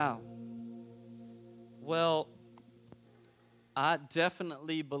Wow. Well, I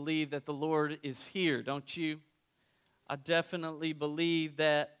definitely believe that the Lord is here, don't you? I definitely believe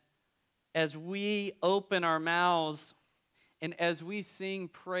that as we open our mouths and as we sing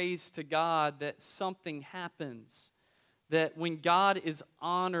praise to God, that something happens. That when God is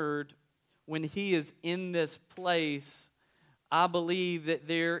honored, when He is in this place, I believe that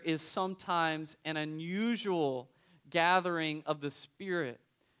there is sometimes an unusual gathering of the Spirit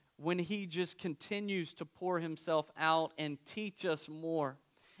when He just continues to pour Himself out and teach us more,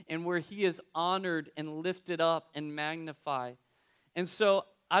 and where He is honored and lifted up and magnified. And so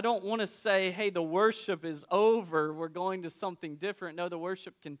I don't want to say, hey, the worship is over, we're going to something different. No, the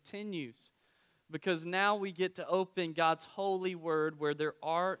worship continues, because now we get to open God's holy word where there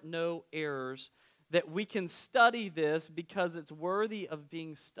are no errors, that we can study this because it's worthy of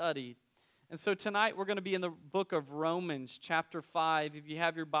being studied. And so tonight we're going to be in the book of Romans, chapter 5. If you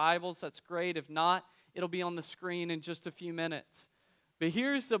have your Bibles, that's great. If not, it'll be on the screen in just a few minutes. But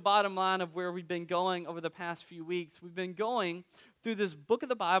here's the bottom line of where we've been going over the past few weeks. We've been going through this book of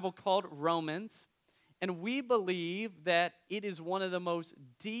the Bible called Romans, and we believe that it is one of the most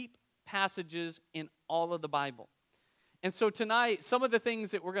deep passages in all of the Bible. And so tonight, some of the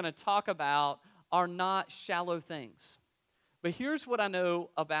things that we're going to talk about are not shallow things. But here's what I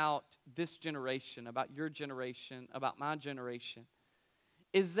know about this generation, about your generation, about my generation,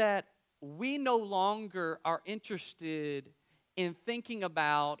 is that we no longer are interested in thinking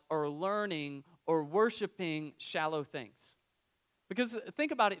about or learning or worshiping shallow things. Because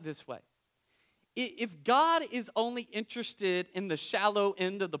think about it this way. If God is only interested in the shallow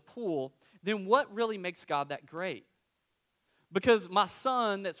end of the pool, then what really makes God that great? Because my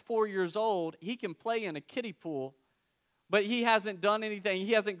son that's 4 years old, he can play in a kiddie pool, but he hasn't done anything.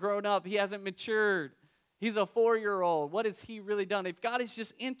 He hasn't grown up. He hasn't matured. He's a 4-year-old. What has he really done? If God is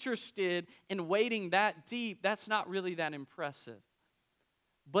just interested in wading that deep, that's not really that impressive.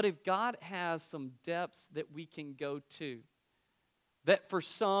 But if God has some depths that we can go to, that for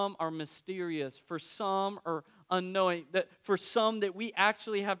some are mysterious, for some are unknowing, that for some that we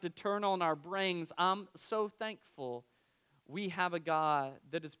actually have to turn on our brains, I'm so thankful we have a God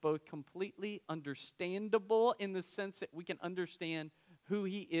that is both completely understandable in the sense that we can understand who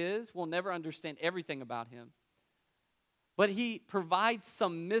He is. We'll never understand everything about Him. But He provides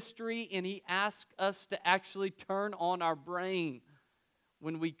some mystery, and He asks us to actually turn on our brain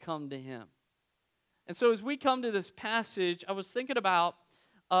when we come to Him. And so as we come to this passage, I was thinking about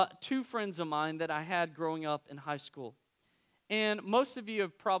two friends of mine that I had growing up in high school. And most of you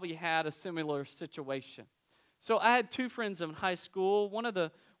have probably had a similar situation. So I had two friends in high school. One of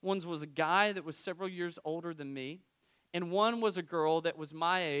the ones was a guy that was several years older than me, and one was a girl that was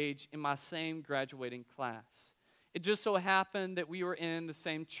my age in my same graduating class. It just so happened that we were in the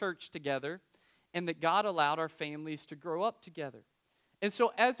same church together, and that God allowed our families to grow up together. And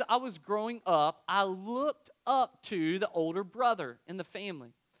so as I was growing up, I looked up to the older brother in the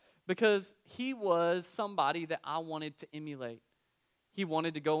family because he was somebody that I wanted to emulate. He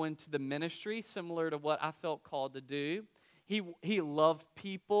wanted to go into the ministry, similar to what I felt called to do. He loved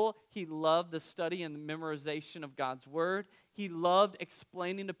people. He loved the study and the memorization of God's Word. He loved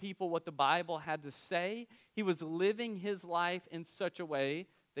explaining to people what the Bible had to say. He was living his life in such a way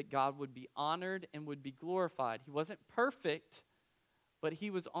that God would be honored and would be glorified. He wasn't perfect, but he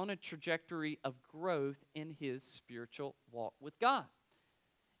was on a trajectory of growth in his spiritual walk with God.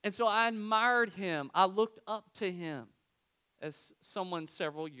 And so I admired him. I looked up to him as someone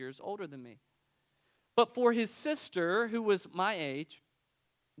several years older than me. But for his sister, who was my age,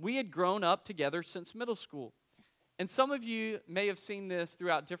 we had grown up together since middle school. And some of you may have seen this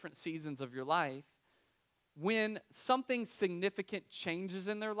throughout different seasons of your life. When something significant changes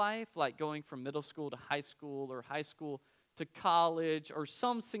in their life, like going from middle school to high school or high school to college, or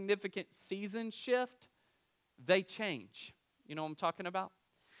some significant season shift, they change. You know what I'm talking about?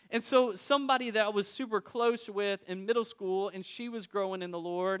 And so somebody that I was super close with in middle school, and she was growing in the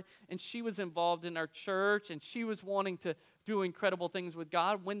Lord, and she was involved in our church, and she was wanting to do incredible things with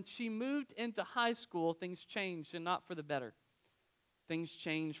God. When she moved into high school, things changed, and not for the better. Things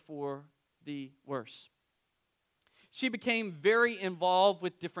changed for the worse. She became very involved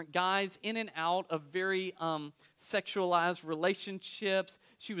with different guys in and out of very sexualized relationships.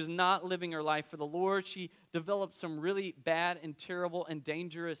 She was not living her life for the Lord. She developed some really bad and terrible and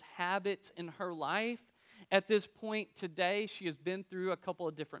dangerous habits in her life. At this point today, she has been through a couple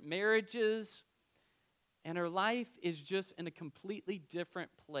of different marriages, and her life is just in a completely different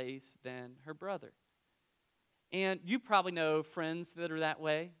place than her brother. And you probably know friends that are that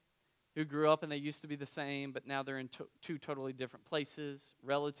way. who grew up and they used to be the same, but now they're in two totally different places.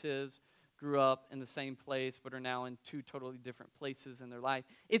 Relatives grew up in the same place, but are now in two totally different places in their life.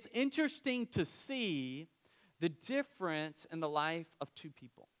 It's interesting to see the difference in the life of two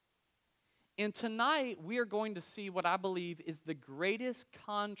people. And tonight, we are going to see what I believe is the greatest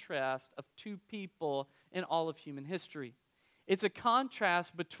contrast of two people in all of human history. It's a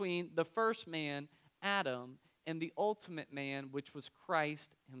contrast between the first man, Adam, and the ultimate man, which was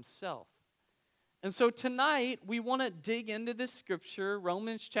Christ himself. And so tonight, we want to dig into this scripture,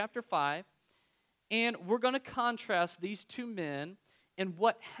 Romans chapter 5, and we're going to contrast these two men and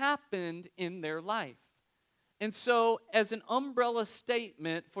what happened in their life. And so, as an umbrella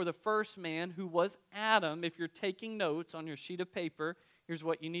statement for the first man, who was Adam, if you're taking notes on your sheet of paper, here's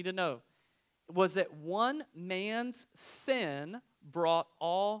what you need to know. Was that one man's sin brought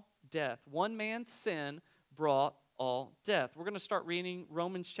all death. One man's sin brought all death. We're going to start reading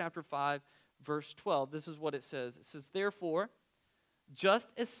Romans chapter 5, verse 12. This is what it says. It says, "Therefore,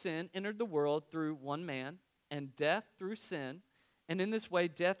 just as sin entered the world through one man, and death through sin, and in this way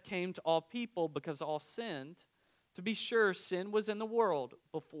death came to all people because all sinned. To be sure, sin was in the world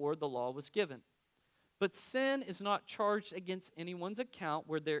before the law was given. But sin is not charged against anyone's account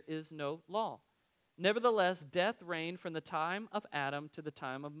where there is no law. Nevertheless, death reigned from the time of Adam to the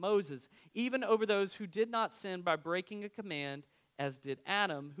time of Moses, even over those who did not sin by breaking a command, as did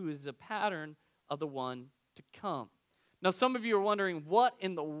Adam, who is a pattern of the one to come." Now, some of you are wondering, what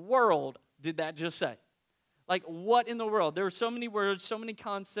in the world did that just say? Like, what in the world? There are so many words, so many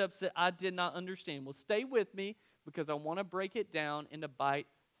concepts that I did not understand. Well, stay with me, because I want to break it down into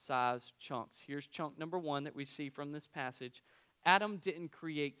bite-sized chunks. Here's chunk number one that we see from this passage. Adam didn't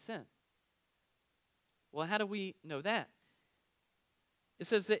create sin. Well, how do we know that? It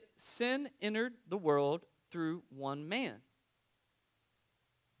says that sin entered the world through one man.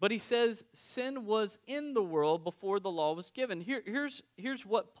 But he says sin was in the world before the law was given. Here's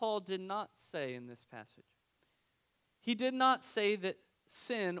what Paul did not say in this passage. He did not say that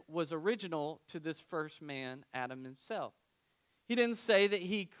sin was original to this first man, Adam himself. He didn't say that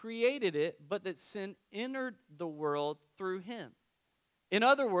he created it, but that sin entered the world through him. In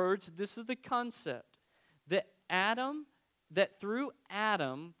other words, this is the concept that through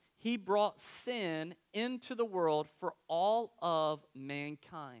Adam, he brought sin into the world for all of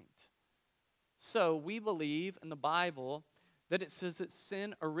mankind. So we believe in the Bible that it says that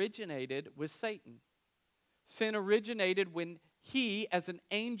sin originated with Satan. Sin originated when he, as an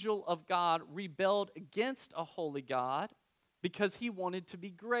angel of God, rebelled against a holy God because he wanted to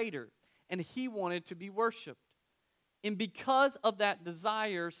be greater and he wanted to be worshiped. And because of that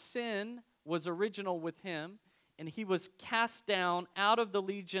desire, sin was original with him, and he was cast down out of the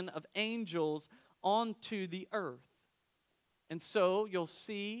legion of angels onto the earth. And so you'll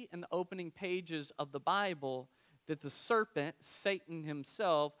see in the opening pages of the Bible that the serpent, Satan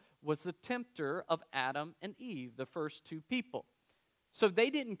himself, was the tempter of Adam and Eve, the first two people. So they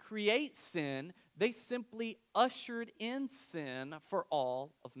didn't create sin, they simply ushered in sin for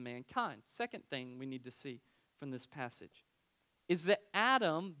all of mankind. Second thing we need to see from this passage is that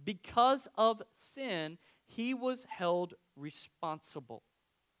Adam, because of sin, he was held responsible.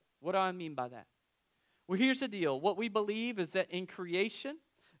 What do I mean by that? Well, here's the deal. What we believe is that in creation,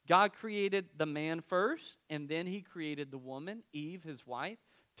 God created the man first, and then he created the woman, Eve, his wife,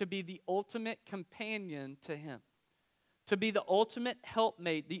 to be the ultimate companion to him, to be the ultimate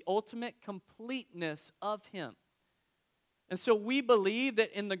helpmate, the ultimate completeness of him. And so we believe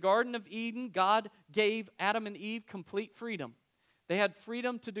that in the Garden of Eden, God gave Adam and Eve complete freedom. They had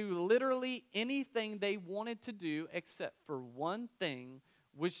freedom to do literally anything they wanted to do except for one thing,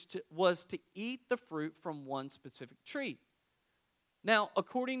 which was to eat the fruit from one specific tree. Now,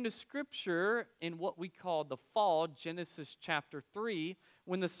 according to Scripture, in what we call the fall, Genesis chapter 3,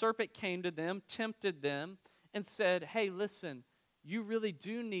 when the serpent came to them, tempted them, and said, hey, listen, you really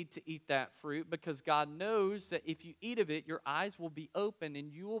do need to eat that fruit because God knows that if you eat of it, your eyes will be open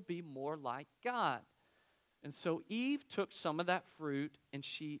and you will be more like God. And so Eve took some of that fruit and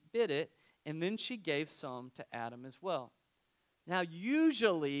she bit it, and then she gave some to Adam as well. Now,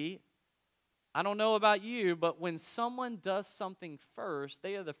 usually, I don't know about you, but when someone does something first,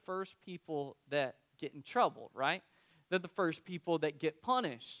 they are the first people that get in trouble, right? They're the first people that get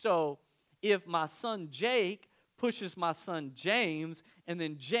punished. So if my son Jake pushes my son James, and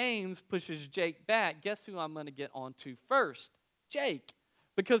then James pushes Jake back, guess who I'm going to get onto first? Jake,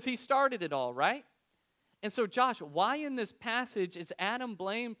 because he started it all, right? And so, Josh, why in this passage is Adam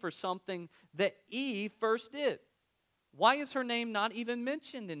blamed for something that Eve first did? Why is her name not even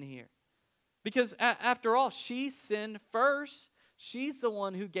mentioned in here? Because after all, she sinned first. She's the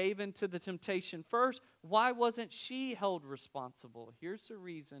one who gave into the temptation first. Why wasn't she held responsible? Here's the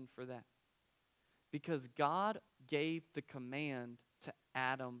reason for that. Because God gave the command to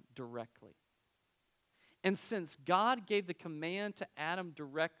Adam directly. And since God gave the command to Adam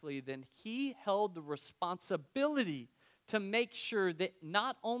directly, then he held the responsibility to make sure that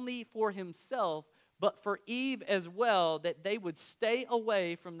not only for himself, but for Eve as well, that they would stay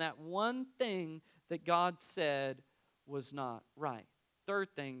away from that one thing that God said was not right. Third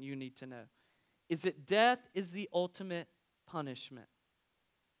thing you need to know is that death is the ultimate punishment.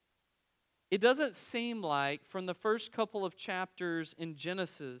 It doesn't seem like from the first couple of chapters in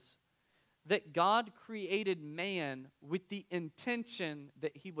Genesis that God created man with the intention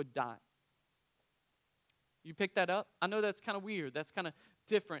that he would die. You pick that up? I know that's kind of weird. That's kind of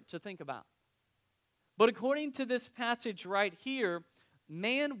different to think about. But according to this passage right here,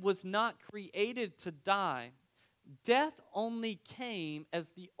 man was not created to die. Death only came as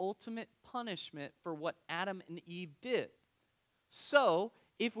the ultimate punishment for what Adam and Eve did. So,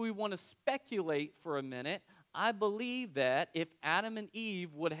 if we want to speculate for a minute, I believe that if Adam and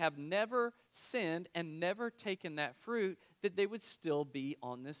Eve would have never sinned and never taken that fruit, that they would still be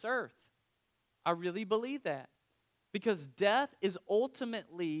on this earth. I really believe that. Because death is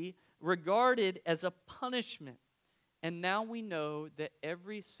ultimately regarded as a punishment. And now we know that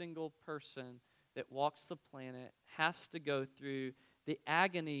every single person that walks the planet has to go through the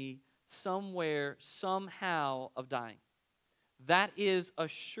agony somewhere, somehow of dying. That is a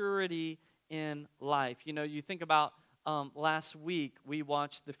surety in life. You know, you think about last week, we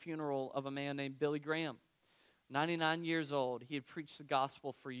watched the funeral of a man named Billy Graham, 99 years old. He had preached the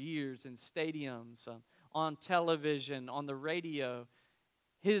gospel for years in stadiums, on television, on the radio.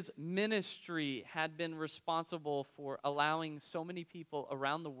 His ministry had been responsible for allowing so many people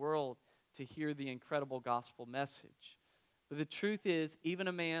around the world to hear the incredible gospel message. But the truth is, even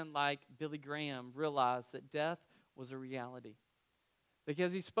a man like Billy Graham realized that death was a reality.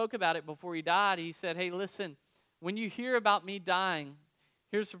 Because he spoke about it before he died. He said, hey, listen, when you hear about me dying,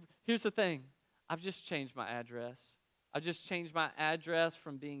 here's the thing. I've just changed my address. I just changed my address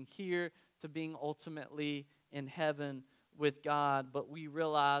from being here to being ultimately in heaven with God. But we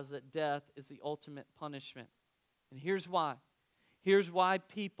realize that death is the ultimate punishment. And here's why. Here's why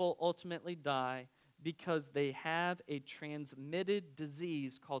people ultimately die. Because they have a transmitted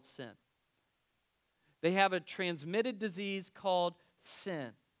disease called sin. They have a transmitted disease called sin.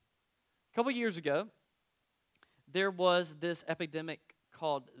 A couple years ago, there was this epidemic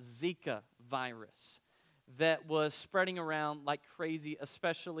called Zika virus that was spreading around like crazy,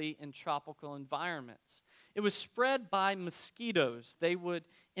 especially in tropical environments. It was spread by mosquitoes. They would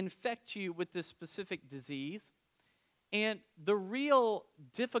infect you with this specific disease. And the real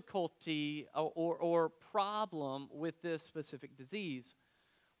difficulty or problem with this specific disease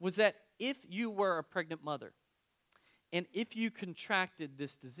was that if you were a pregnant mother, and if you contracted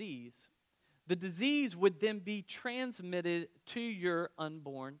this disease, the disease would then be transmitted to your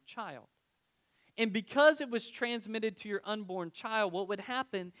unborn child. And because it was transmitted to your unborn child, what would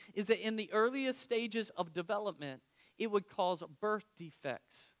happen is that in the earliest stages of development, it would cause birth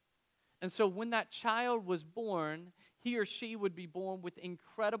defects. And so when that child was born, he or she would be born with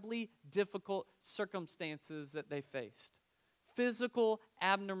incredibly difficult circumstances that they faced. Physical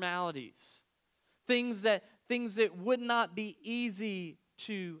abnormalities. Things that would not be easy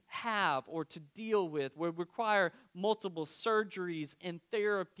to have or to deal with, would require multiple surgeries and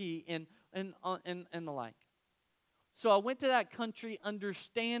therapy and the like. So I went to that country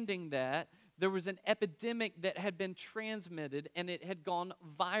understanding that there was an epidemic that had been transmitted and it had gone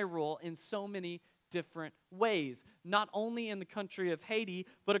viral in so many different ways. Not only in the country of Haiti,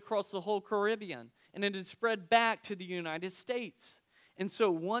 but across the whole Caribbean. And it had spread back to the United States. And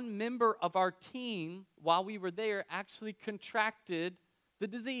so one member of our team, while we were there, actually contracted the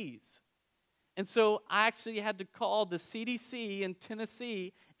disease. And so I actually had to call the CDC in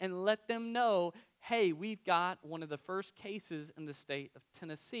Tennessee and let them know, hey, we've got one of the first cases in the state of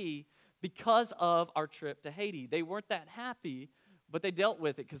Tennessee because of our trip to Haiti. They weren't that happy, but they dealt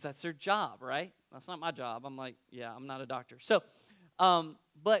with it because that's their job, right? That's not my job. I'm like, yeah, I'm not a doctor. So,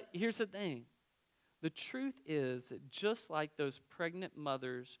 but here's the thing. The truth is that just like those pregnant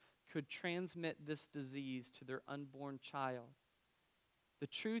mothers could transmit this disease to their unborn child, the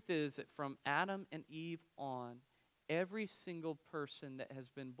truth is that from Adam and Eve on, every single person that has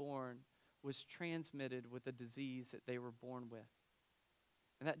been born was transmitted with a disease that they were born with.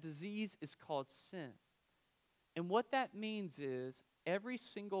 And that disease is called sin. And what that means is every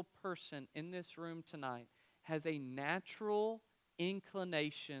single person in this room tonight has a natural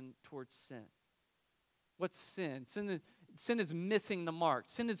inclination towards sin. What's sin? Sin Sin is missing the mark.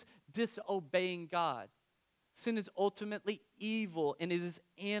 Sin is disobeying God. Sin is ultimately evil, and it is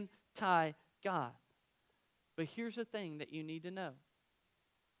anti-God. But here's the thing that you need to know.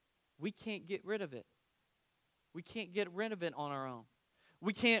 We can't get rid of it. We can't get rid of it on our own.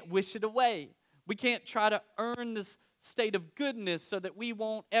 We can't wish it away. We can't try to earn this state of goodness so that we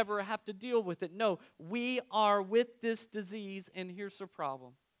won't ever have to deal with it. No, we are with this disease, and here's the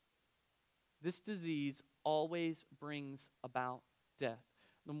problem. This disease always brings about death.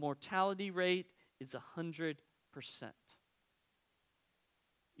 The mortality rate is 100%.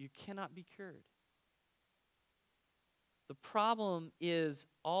 You cannot be cured. The problem is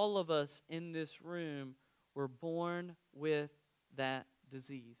all of us in this room were born with that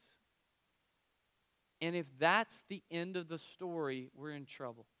disease. And if that's the end of the story, we're in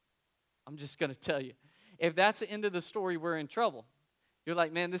trouble. I'm just going to tell you. If that's the end of the story, we're in trouble. You're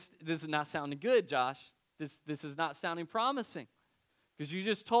like, man, this is not sounding good, Josh. This is not sounding promising. Because you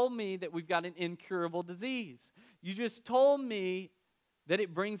just told me that we've got an incurable disease. You just told me that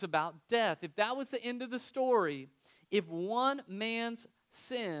it brings about death. If that was the end of the story, if one man's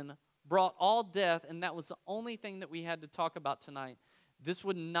sin brought all death, and that was the only thing that we had to talk about tonight, this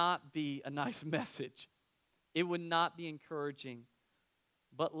would not be a nice message. It would not be encouraging.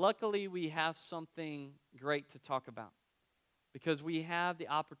 But luckily, we have something great to talk about, because we have the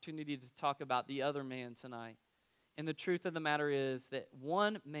opportunity to talk about the other man tonight. And the truth of the matter is that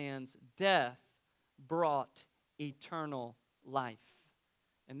one man's death brought eternal life.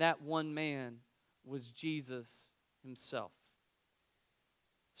 And that one man was Jesus himself.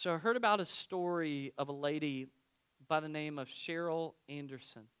 So I heard about a story of a lady by the name of Cheryl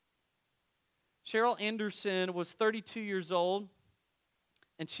Anderson. Cheryl Anderson was 32 years old,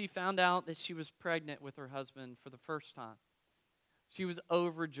 and she found out that she was pregnant with her husband for the first time. She was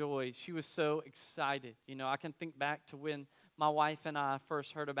overjoyed. She was so excited. You know, I can think back to when my wife and I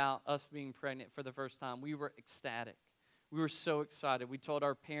first heard about us being pregnant for the first time. We were ecstatic. We were so excited. We told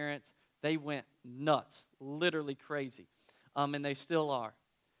our parents. They went nuts, literally crazy, and they still are.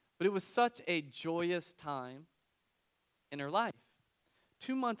 But it was such a joyous time in her life.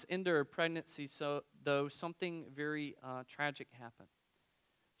 2 months into her pregnancy, though, something very tragic happened.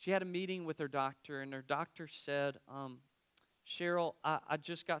 She had a meeting with her doctor, and her doctor said, Cheryl, I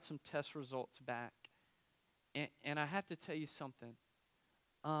just got some test results back, and I have to tell you something.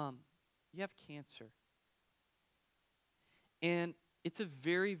 You have cancer. And it's a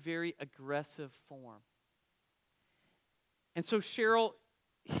very, very aggressive form. And so, Cheryl,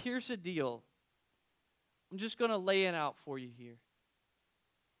 here's the deal. I'm just going to lay it out for you here.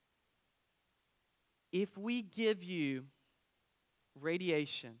 If we give you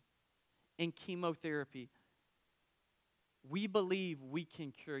radiation and chemotherapy, we believe we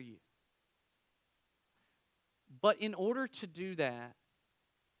can cure you. But in order to do that,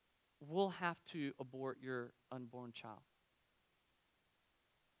 we'll have to abort your unborn child.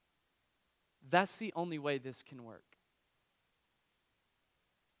 That's the only way this can work.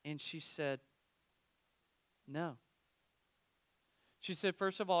 And she said, no. She said,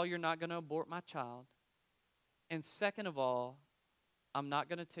 first of all, you're not going to abort my child. And second of all, I'm not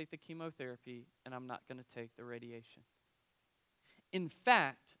going to take the chemotherapy, and I'm not going to take the radiation. In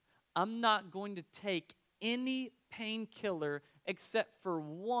fact, I'm not going to take any painkiller except for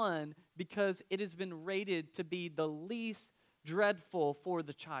one, because it has been rated to be the least dreadful for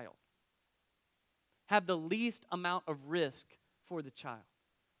the child. Have the least amount of risk for the child.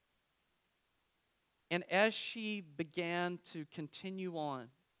 And as she began to continue on,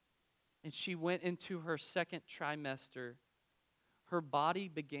 and she went into her second trimester, her body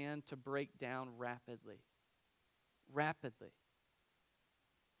began to break down rapidly. Rapidly.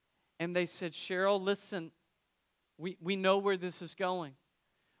 And they said, Cheryl, listen, we know where this is going.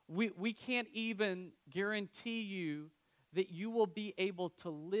 We can't even guarantee you that you will be able to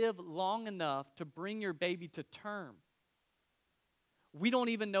live long enough to bring your baby to term. We don't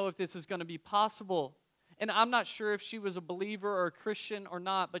even know if this is going to be possible. And I'm not sure if she was a believer or a Christian or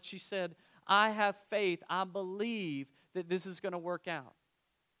not, but she said, I have faith. I believe that this is going to work out.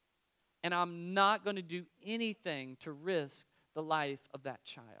 And I'm not going to do anything to risk the life of that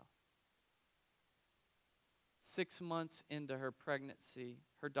child. 6 months into her pregnancy,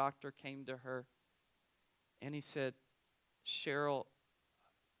 her doctor came to her and he said, Cheryl,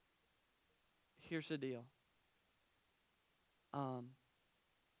 here's the deal.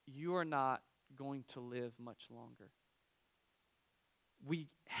 You are not going to live much longer. We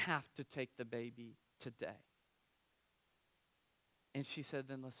have to take the baby today. And she said,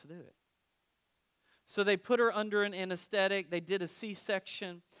 then let's do it. So they put her under an anesthetic. They did a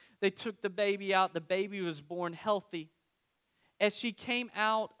C-section. They took the baby out. The baby was born healthy. as she came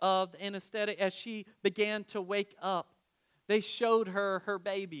out of the anesthetic, as she began to wake up, they showed her her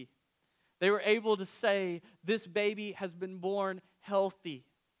baby. They were able to say, this baby has been born healthy.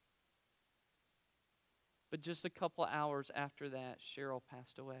 But just a couple hours after that, Cheryl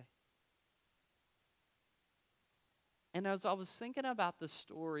passed away. And as I was thinking about the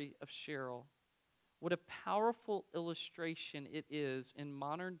story of Cheryl, what a powerful illustration it is in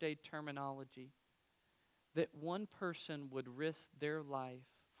modern day terminology that one person would risk their life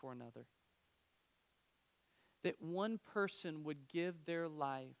for another. That one person would give their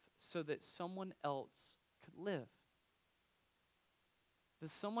life so that someone else could live. That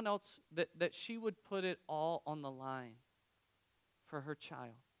someone else, that she would put it all on the line for her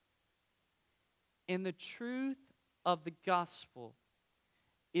child. And the truth of the gospel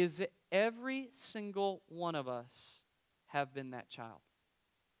is that every single one of us have been that child.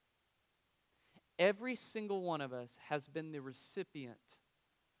 Every single one of us has been the recipient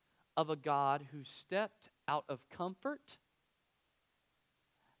of a God who stepped out of comfort,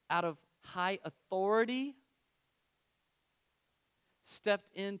 out of high authority, stepped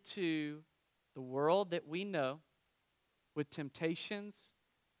into the world that we know with temptations,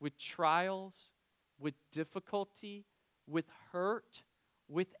 with trials, with difficulty, with hurt,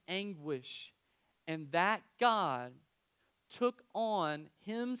 with anguish. And that God took on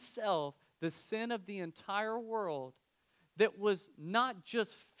himself the sin of the entire world that was not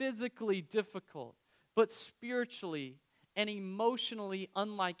just physically difficult, but spiritually and emotionally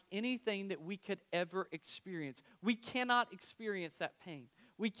unlike anything that we could ever experience. We cannot experience that pain.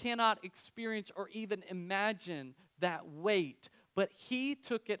 We cannot experience or even imagine that weight. But he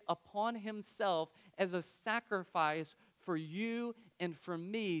took it upon himself as a sacrifice for you and for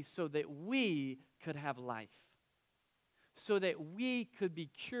me so that we could have life. So that we could be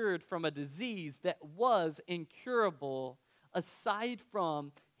cured from a disease that was incurable aside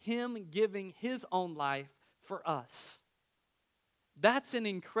from him giving his own life for us. That's an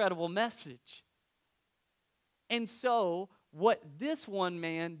incredible message. And so, what this one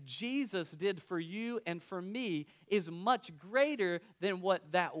man, Jesus, did for you and for me is much greater than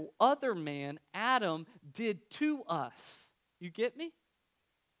what that other man, Adam, did to us. You get me?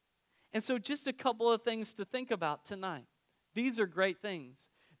 And so, just a couple of things to think about tonight. These are great things.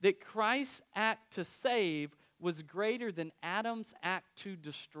 That Christ's act to save was greater than Adam's act to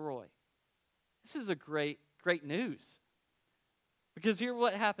destroy. This is a great news. Because here's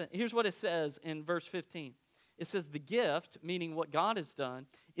what happened. Here's what it says in verse 15. It says, the gift, meaning what God has done,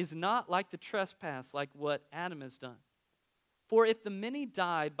 is not like the trespass, like what Adam has done. For if the many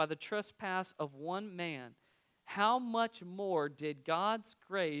died by the trespass of one man, how much more did God's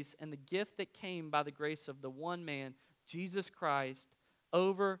grace and the gift that came by the grace of the one man, Jesus Christ,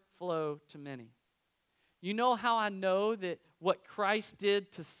 overflow to many? You know how I know that what Christ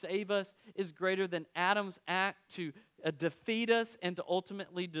did to save us is greater than Adam's act to defeat us and to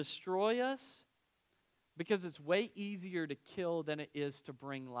ultimately destroy us? Because it's way easier to kill than it is to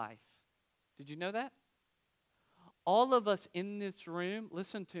bring life. Did you know that? All of us in this room,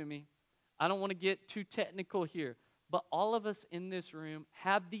 listen to me, I don't want to get too technical here, but all of us in this room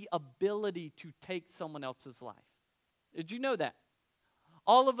have the ability to take someone else's life. Did you know that?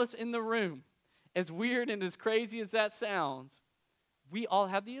 All of us in the room, as weird and as crazy as that sounds, we all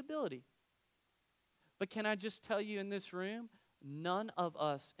have the ability. But can I just tell you in this room, none of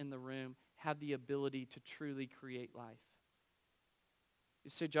us in the room have the ability to truly create life.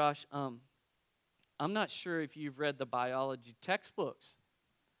 You say, Josh, I'm not sure if you've read the biology textbooks.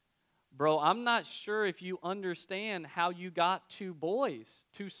 Bro, I'm not sure if you understand how you got two boys,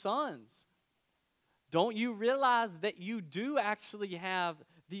 two sons. Don't you realize that you do actually have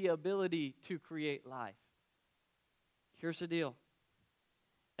the ability to create life? Here's the deal.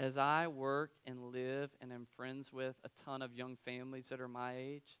 As I work and live and am friends with a ton of young families that are my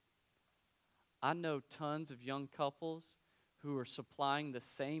age, I know tons of young couples who are supplying the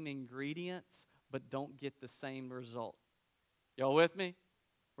same ingredients but don't get the same result. Y'all with me?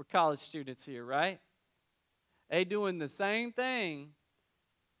 We're college students here, right? They doing the same thing,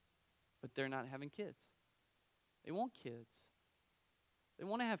 but they're not having kids. They want kids. They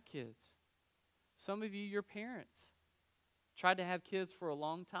want to have kids. Some of you, your parents, tried to have kids for a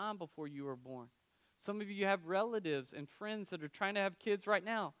long time before you were born. Some of you have relatives and friends that are trying to have kids right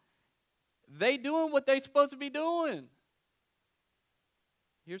now. They doing what they supposed to be doing.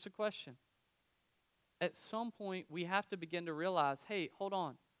 Here's a question. At some point, we have to begin to realize, hey, hold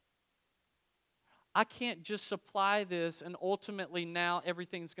on. I can't just supply this and ultimately now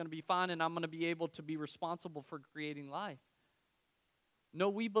everything's going to be fine and I'm going to be able to be responsible for creating life. No,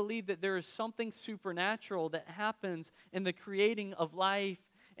 we believe that there is something supernatural that happens in the creating of life.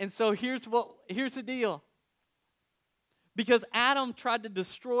 And so here's the deal. Because Adam tried to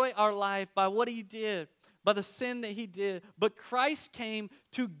destroy our life by what he did, by the sin that he did. But Christ came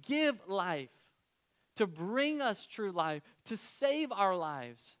to give life, to bring us true life, to save our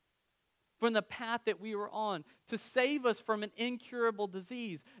lives from the path that we were on, to save us from an incurable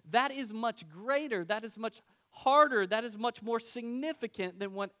disease. That is much greater, that is much harder, that is much more significant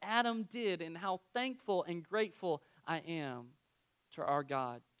than what Adam did, and how thankful and grateful I am to our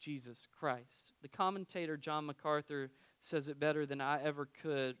God, Jesus Christ. The commentator John MacArthur says it better than I ever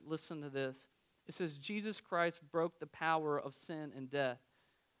could. Listen to this. It says, Jesus Christ broke the power of sin and death.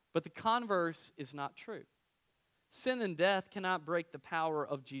 But the converse is not true. Sin and death cannot break the power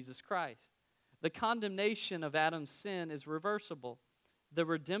of Jesus Christ. The condemnation of Adam's sin is reversible. The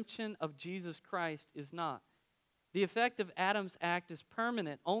redemption of Jesus Christ is not. The effect of Adam's act is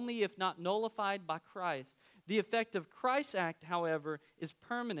permanent, only if not nullified by Christ. The effect of Christ's act, however, is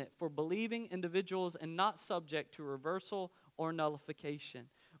permanent for believing individuals and not subject to reversal or nullification.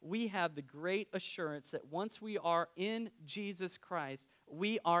 We have the great assurance that once we are in Jesus Christ,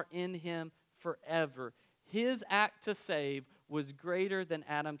 we are in Him forever. His act to save was greater than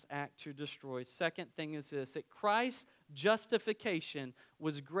Adam's act to destroy. Second thing is this, that Christ's justification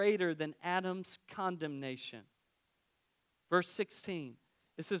was greater than Adam's condemnation. Verse 16,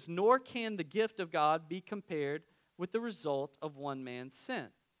 it says, nor can the gift of God be compared with the result of one man's sin.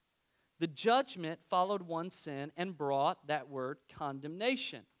 The judgment followed one sin and brought, that word,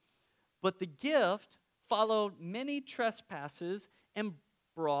 condemnation. But the gift followed many trespasses and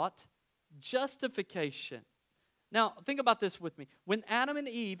brought justification. Now, think about this with me. When Adam and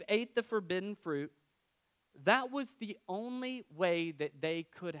Eve ate the forbidden fruit, that was the only way that they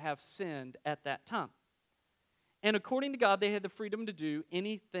could have sinned at that time. And according to God, they had the freedom to do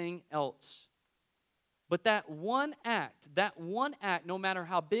anything else. But that one act, no matter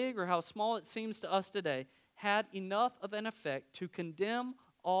how big or how small it seems to us today, had enough of an effect to condemn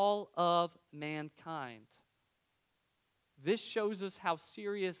all of mankind. This shows us how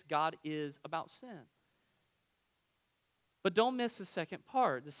serious God is about sin. But don't miss the second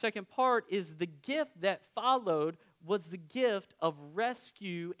part. The second part is the gift that followed was the gift of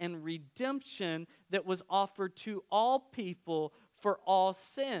rescue and redemption that was offered to all people for all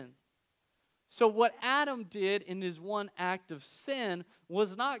sin. So what Adam did in his one act of sin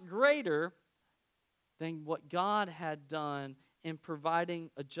was not greater than what God had done in providing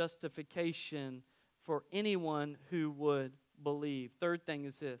a justification for anyone who would believe. Third thing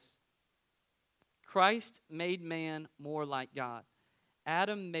is this. Christ made man more like God.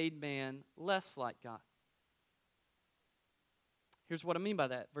 Adam made man less like God. Here's what I mean by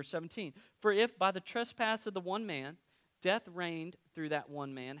that. Verse 17. For if by the trespass of the one man, death reigned through that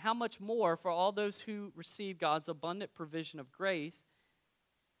one man, how much more for all those who receive God's abundant provision of grace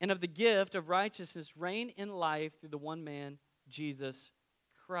and of the gift of righteousness reign in life through the one man, Jesus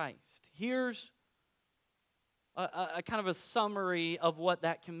Christ. Here's a kind of a summary of what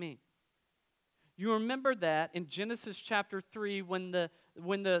that can mean. You remember that in Genesis chapter 3 when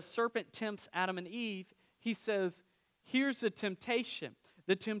the serpent tempts Adam and Eve, he says, here's the temptation.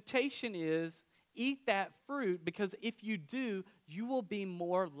 The temptation is eat that fruit because if you do, you will be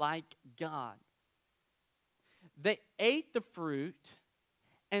more like God. They ate the fruit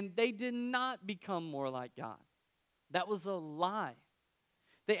and they did not become more like God. That was a lie.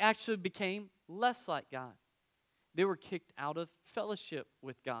 They actually became less like God. They were kicked out of fellowship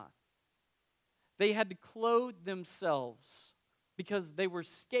with God. They had to clothe themselves because they were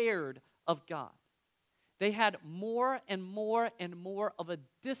scared of God. They had more and more and more of a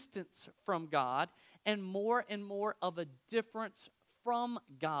distance from God and more of a difference from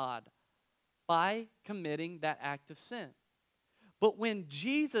God by committing that act of sin. But when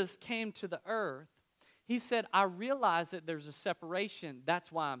Jesus came to the earth, he said, I realize that there's a separation.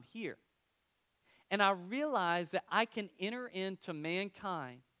 That's why I'm here. And I realize that I can enter into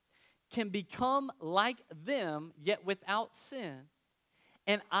mankind, can become like them, yet without sin,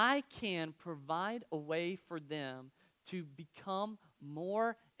 and I can provide a way for them to become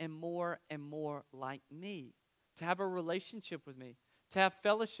more and more and more like me, to have a relationship with me, to have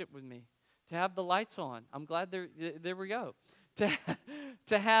fellowship with me, to have the lights on. I'm glad there we go.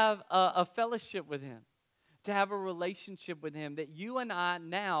 To have a fellowship with Him, to have a relationship with Him, that you and I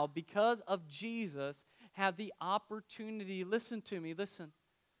now, because of Jesus, have the opportunity, listen,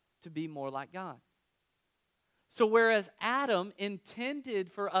 to be more like God. So whereas Adam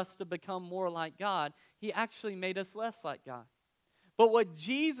intended for us to become more like God, he actually made us less like God. But what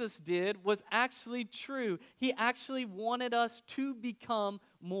Jesus did was actually true. He actually wanted us to become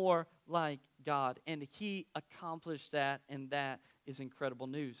more like God, and he accomplished that, and that is incredible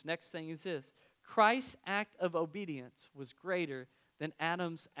news. Next thing is this: Christ's act of obedience was greater than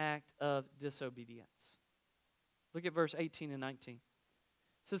Adam's act of disobedience. Look at verse 18 and 19. It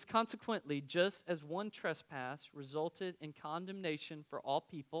says, consequently, just as one trespass resulted in condemnation for all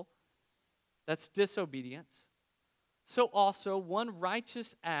people, that's disobedience, so also one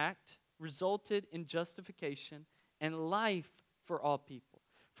righteous act resulted in justification and life for all people.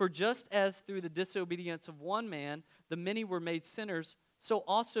 For just as through the disobedience of one man the many were made sinners, so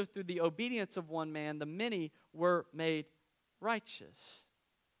also through the obedience of one man the many were made righteous.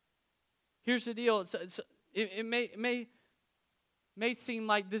 Here's the deal. It may seem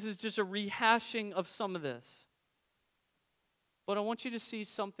like this is just a rehashing of some of this, but I want you to see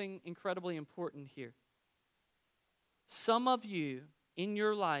something incredibly important here. Some of you in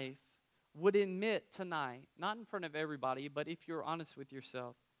your life would admit tonight, not in front of everybody, but if you're honest with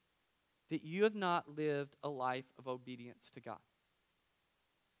yourself, that you have not lived a life of obedience to God.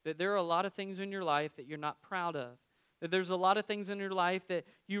 That there are a lot of things in your life that you're not proud of. That there's a lot of things in your life that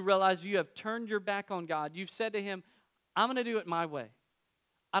you realize you have turned your back on God. You've said to him, I'm going to do it my way.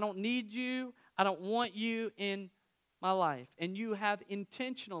 I don't need you. I don't want you in my life. And you have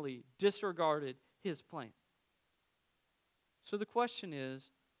intentionally disregarded his plan. So the question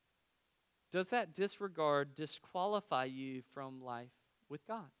is, does that disregard disqualify you from life with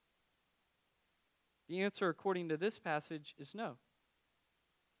God? The answer, according to this passage, is no.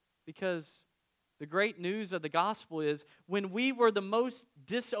 Because the great news of the gospel is when we were the most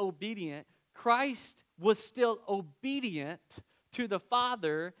disobedient, Christ was still obedient to the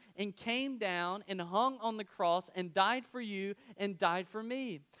Father and came down and hung on the cross and died for you and died for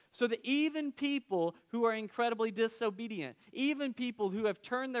me. So that even people who are incredibly disobedient, even people who have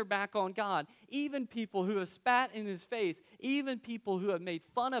turned their back on God, even people who have spat in his face, even people who have made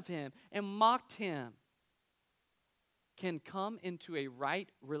fun of him and mocked him, can come into a right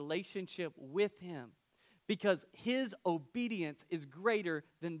relationship with him because his obedience is greater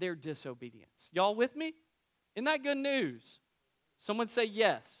than their disobedience. Y'all with me? Isn't that good news? Someone say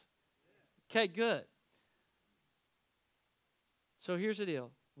yes. Okay, good. So here's the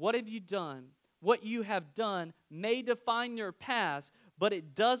deal. What have you done? What you have done may define your past, but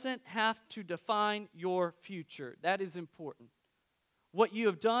it doesn't have to define your future. That is important. What you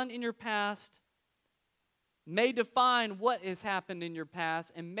have done in your past may define what has happened in your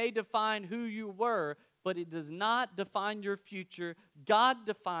past and may define who you were, but it does not define your future. God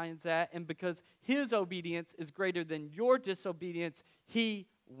defines that, and because his obedience is greater than your disobedience, he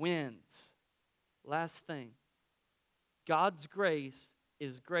wins. Last thing, God's grace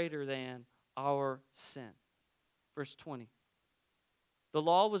is greater than our sin. Verse 20. The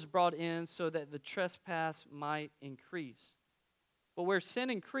law was brought in so that the trespass might increase. But where sin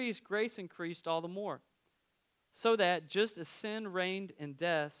increased, grace increased all the more. So that just as sin reigned in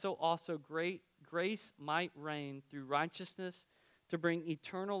death, so also great grace might reign through righteousness to bring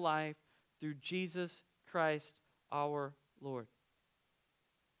eternal life through Jesus Christ our Lord.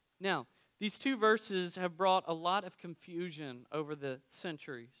 Now, these two verses have brought a lot of confusion over the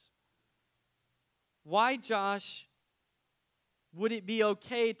centuries. Why, Josh, would it be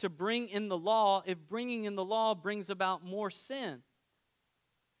okay to bring in the law if bringing in the law brings about more sin?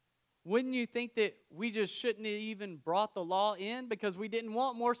 Wouldn't you think that we just shouldn't have even brought the law in because we didn't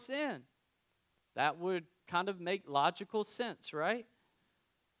want more sin? That would kind of make logical sense, right?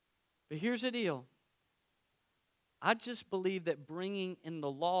 But here's the deal. I just believe that bringing in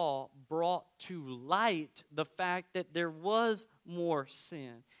the law brought to light the fact that there was more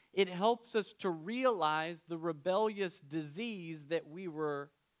sin. It helps us to realize the rebellious disease that we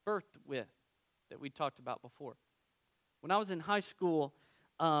were birthed with, that we talked about before. When I was in high school,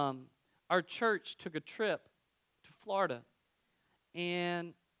 our church took a trip to Florida,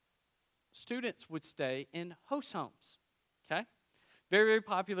 and students would stay in host homes, okay? Very, very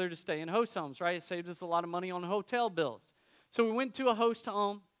popular to stay in host homes, right? It saved us a lot of money on hotel bills. So we went to a host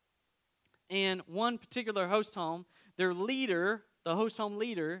home, and one particular host home, their leader, the host home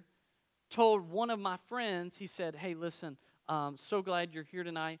leader, told one of my friends, he said, hey, listen, so glad you're here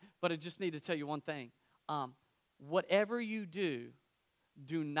tonight, but I just need to tell you one thing. Whatever you do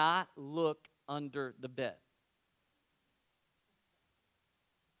not look under the bed.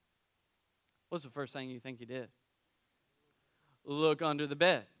 What's the first thing you think you did? Look under the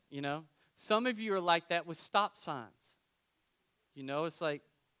bed, you know. Some of you are like that with stop signs. You know, it's like,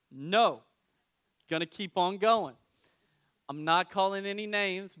 no, gonna keep on going. I'm not calling any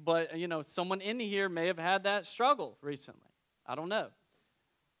names, but, you know, someone in here may have had that struggle recently. I don't know.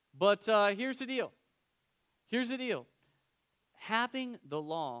 But here's the deal. Here's the deal. Having the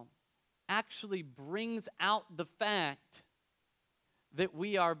law actually brings out the fact that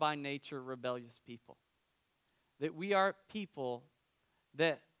we are by nature rebellious people. That we are people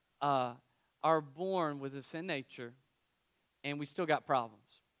that are born with a sin nature, and we still got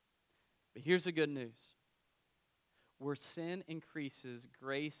problems. But here's the good news. Where sin increases,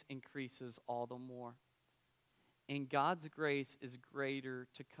 grace increases all the more. And God's grace is greater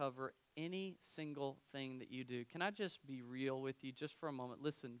to cover any single thing that you do. Can I just be real with you just for a moment?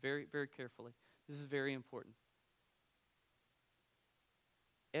 Listen very, very carefully. This is very important.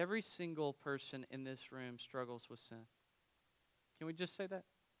 Every single person in this room struggles with sin. Can we just say that?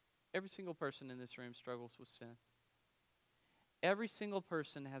 Every single person in this room struggles with sin. Every single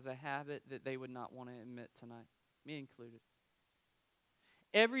person has a habit that they would not want to admit tonight, me included.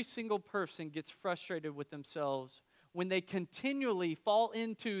 Every single person gets frustrated with themselves when they continually fall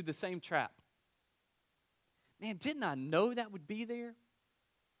into the same trap. Man, didn't I know that would be there?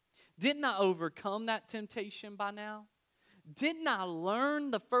 Didn't I overcome that temptation by now? Didn't I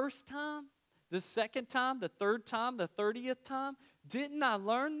learn the first time, the second time, the third time, the 30th time? Didn't I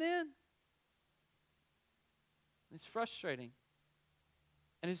learn then? It's frustrating.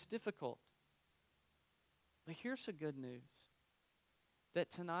 And it's difficult. But here's the good news. That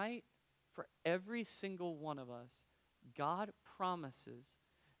tonight, for every single one of us, God promises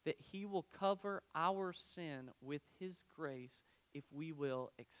that He will cover our sin with His grace if we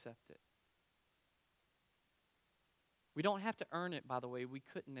will accept it. We don't have to earn it, by the way. We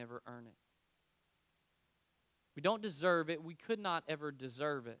could never earn it. We don't deserve it. We could not ever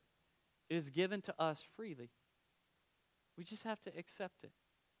deserve it. It is given to us freely. We just have to accept it.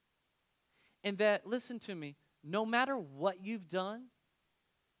 And that, listen to me, no matter what you've done,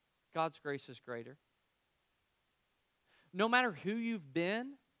 God's grace is greater. No matter who you've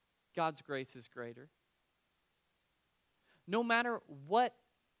been, God's grace is greater. No matter what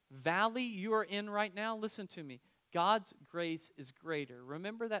valley you are in right now, listen to me, God's grace is greater.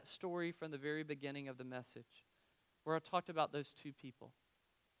 Remember that story from the very beginning of the message where I talked about those two people.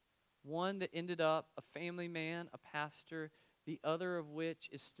 One that ended up a family man, a pastor, the other of which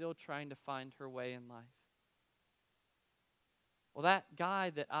is still trying to find her way in life. Well, that guy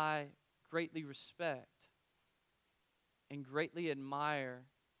that I greatly respect and greatly admire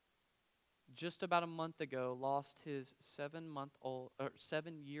just about a month ago lost his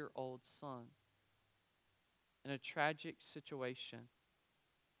 7-year-old son in a tragic situation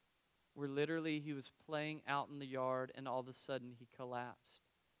where literally he was playing out in the yard and all of a sudden he collapsed.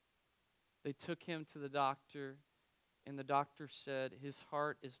 They took him to the doctor and the doctor said his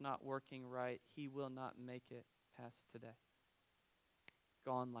heart is not working right. He will not make it past today.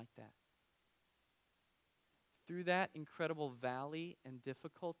 Gone like that. Through that incredible valley and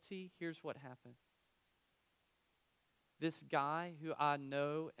difficulty, here's what happened. This guy who I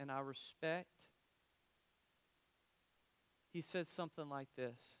know and I respect, he says something like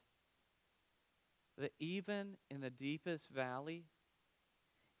this, that even in the deepest valley,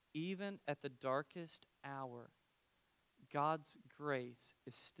 even at the darkest hour, God's grace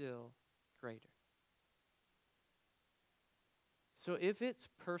is still greater. So if it's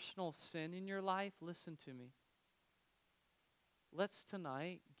personal sin in your life, listen to me. Let's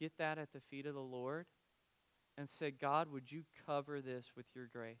tonight get that at the feet of the Lord and say, God, would you cover this with your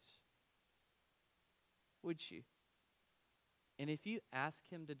grace? Would you? And if you ask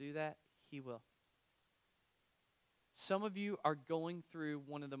Him to do that, He will. Some of you are going through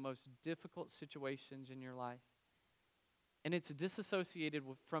one of the most difficult situations in your life. And it's disassociated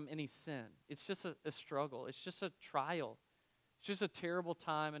from any sin. It's just a struggle. It's just a trial. It's just a terrible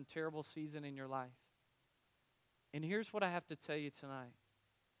time and terrible season in your life. And here's what I have to tell you tonight.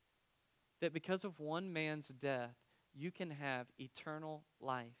 That because of one man's death, you can have eternal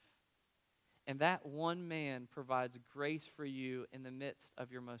life. And that one man provides grace for you in the midst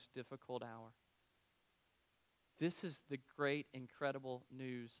of your most difficult hour. This is the great, incredible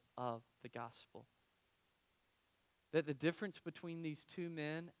news of the gospel. That the difference between these two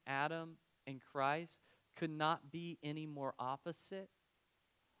men, Adam and Christ, could not be any more opposite.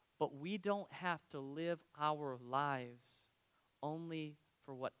 But we don't have to live our lives only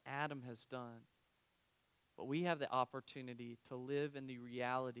for what Adam has done. But we have the opportunity to live in the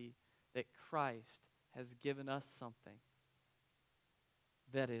reality that Christ has given us something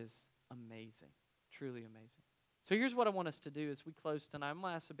that is amazing, truly amazing. So here's what I want us to do as we close tonight. I'm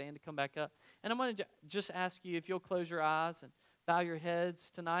going to ask the band to come back up. And I'm going to just ask you if you'll close your eyes and bow your heads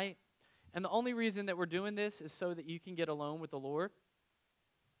tonight. And the only reason that we're doing this is so that you can get alone with the Lord.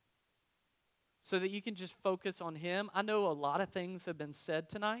 so that you can just focus on Him. I know a lot of things have been said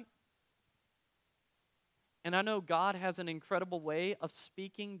tonight. And I know God has an incredible way of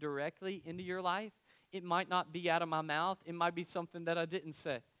speaking directly into your life. It might not be out of my mouth. It might be something that I didn't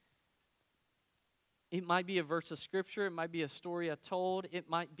say. It might be a verse of Scripture. It might be a story I told. It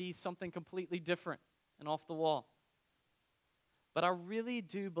might be something completely different and off the wall. But I really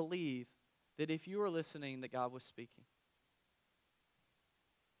do believe that if you were listening, that God was speaking.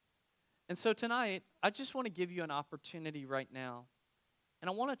 And so tonight, I just want to give you an opportunity right now. And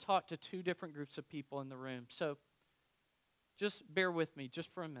I want to talk to two different groups of people in the room. So just bear with me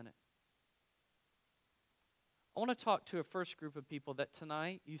just for a minute. I want to talk to a first group of people that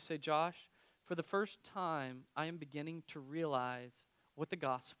tonight you say, Josh, for the first time, I am beginning to realize what the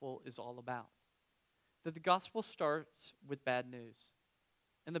gospel is all about. That the gospel starts with bad news.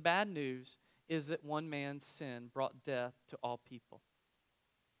 And the bad news is that one man's sin brought death to all people.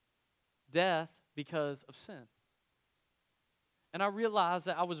 Death because of sin. And I realized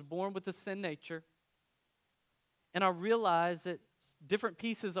that I was born with a sin nature. And I realized that different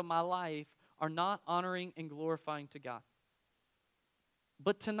pieces of my life are not honoring and glorifying to God.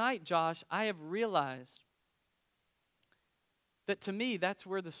 But tonight, Josh, I have realized that to me, that's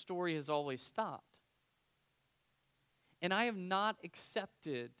where the story has always stopped. And I have not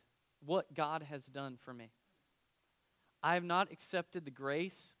accepted what God has done for me. I have not accepted the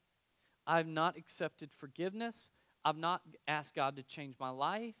grace. I have not accepted forgiveness. I've not asked God to change my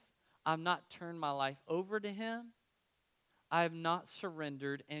life. I've not turned my life over to Him. I have not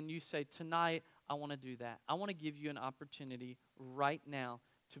surrendered. And you say, tonight, I want to do that. I want to give you an opportunity right now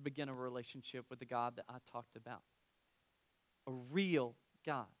to begin a relationship with the God that I talked about. A real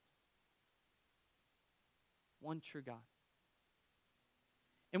God. One true God.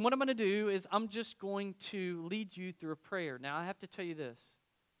 And what I'm going to do is I'm just going to lead you through a prayer. Now, I have to tell you this.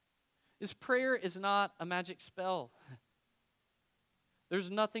 This prayer is not a magic spell. There's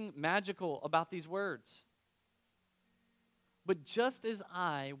nothing magical about these words. But just as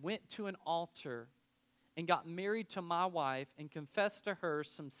I went to an altar and got married to my wife and confessed to her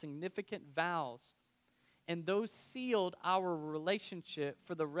some significant vows, and those sealed our relationship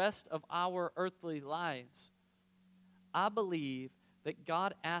for the rest of our earthly lives, I believe that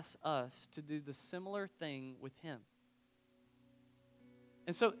God asks us to do the similar thing with Him.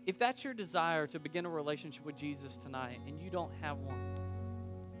 And so if that's your desire to begin a relationship with Jesus tonight and you don't have one,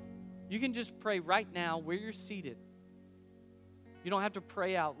 you can just pray right now where you're seated. You don't have to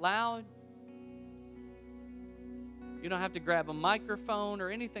pray out loud. You don't have to grab a microphone or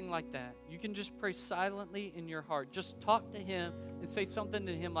anything like that. You can just pray silently in your heart. Just talk to Him and say something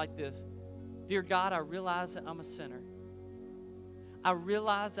to Him like this. Dear God, I realize that I'm a sinner. I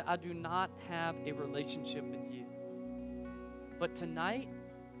realize that I do not have a relationship with you. But tonight,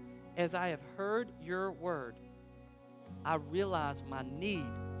 as I have heard your word, I realize my need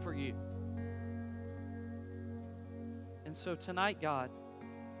for you. And so tonight, God,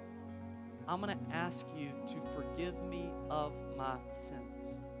 I'm going to ask you to forgive me of my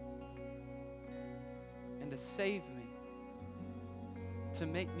sins and to save me, to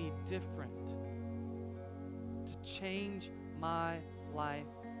make me different, to change my life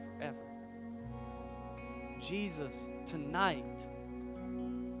forever. Jesus, tonight,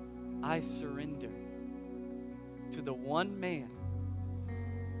 I surrender to the one man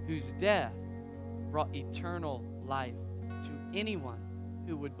whose death brought eternal life to anyone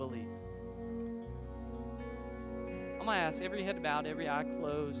who would believe. I'm going to ask every head bowed, every eye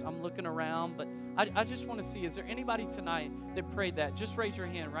closed. I'm looking around, but I just want to see, is there anybody tonight that prayed that? Just raise your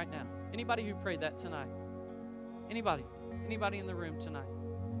hand right now. Anybody who prayed that tonight? Anybody? Anybody in the room tonight?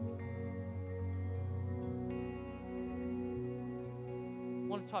 I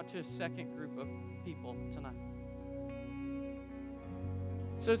want to talk to a second group of people tonight.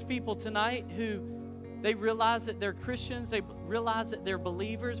 So it's people tonight who they realize that they're Christians, they realize that they're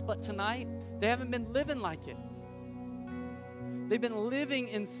believers, but tonight they haven't been living like it. They've been living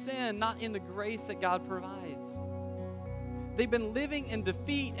in sin, not in the grace that God provides. They've been living in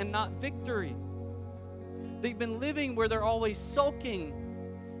defeat and not victory. They've been living where they're always sulking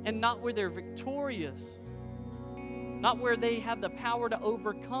and not where they're victorious. Not where they have the power to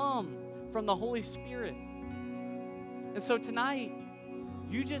overcome from the Holy Spirit. And so tonight,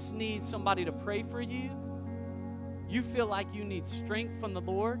 you just need somebody to pray for you. You feel like you need strength from the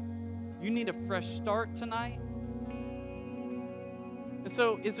Lord. You need a fresh start tonight. And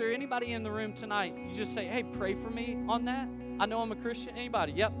so is there anybody in the room tonight, you just say, hey, pray for me on that? I know I'm a Christian.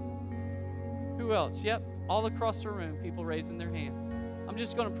 Anybody? Yep. Who else? Yep. All across the room, people raising their hands. I'm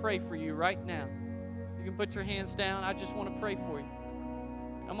just going to pray for you right now. You can put your hands down. I just want to pray for you.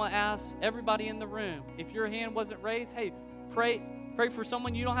 I'm going to ask everybody in the room, if your hand wasn't raised, hey, pray for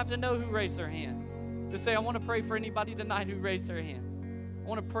someone you don't have to know who raised their hand. Just say, I want to pray for anybody tonight who raised their hand. I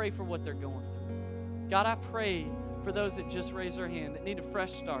want to pray for what they're going through. God, I pray for those that just raised their hand, that need a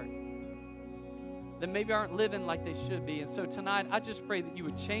fresh start, that maybe aren't living like they should be. And so tonight, I just pray that you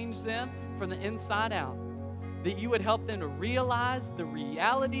would change them from the inside out, that you would help them to realize the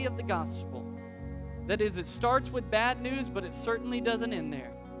reality of the gospel. That is, it starts with bad news, but it certainly doesn't end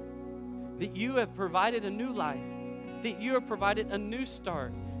there. That you have provided a new life, that you have provided a new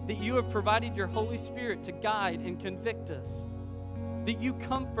start, that you have provided your Holy Spirit to guide and convict us, that you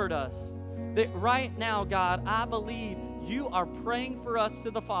comfort us, that right now, God, I believe you are praying for us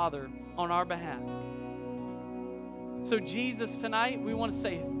to the Father on our behalf. So Jesus, tonight, we want to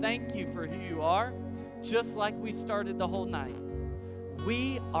say thank you for who you are, just like we started the whole night.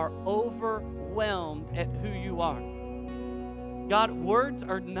 We are overwhelmed at who you are. God, words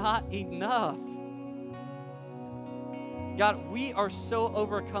are not enough. God, we are so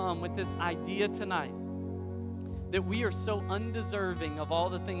overcome with this idea tonight that we are so undeserving of all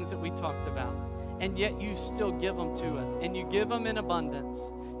the things that we talked about, and yet you still give them to us, and you give them in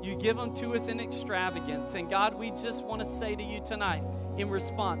abundance. You give them to us in extravagance. And God, we just want to say to you tonight in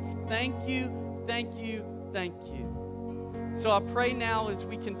response, thank you, thank you, thank you. So I pray now as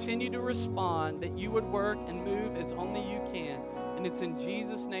we continue to respond that you would work and move as only you can. And it's in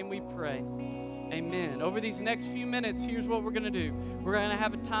Jesus' name we pray. Amen. Over these next few minutes, here's what we're going to do. We're going to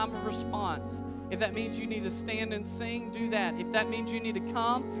have a time of response. If that means you need to stand and sing, do that. If that means you need to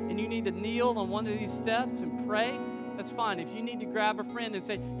come and you need to kneel on one of these steps and pray, that's fine. If you need to grab a friend and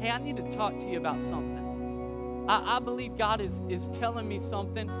say, hey, I need to talk to you about something. I believe God is telling me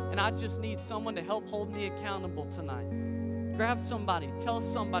something, and I just need someone to help hold me accountable tonight. Grab somebody. Tell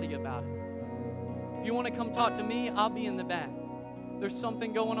somebody about it. If you want to come talk to me, I'll be in the back. There's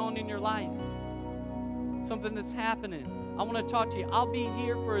something going on in your life, something that's happening. I want to talk to you. I'll be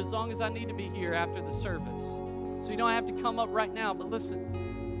here for as long as I need to be here after the service. So you don't have to come up right now, but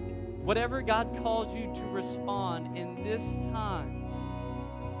listen, whatever God calls you to respond in this time,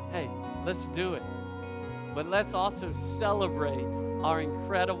 hey, let's do it. But let's also celebrate our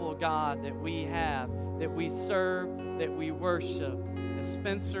incredible God that we have, that we serve, that we worship. As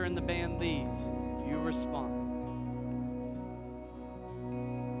Spencer and the band leads, you respond.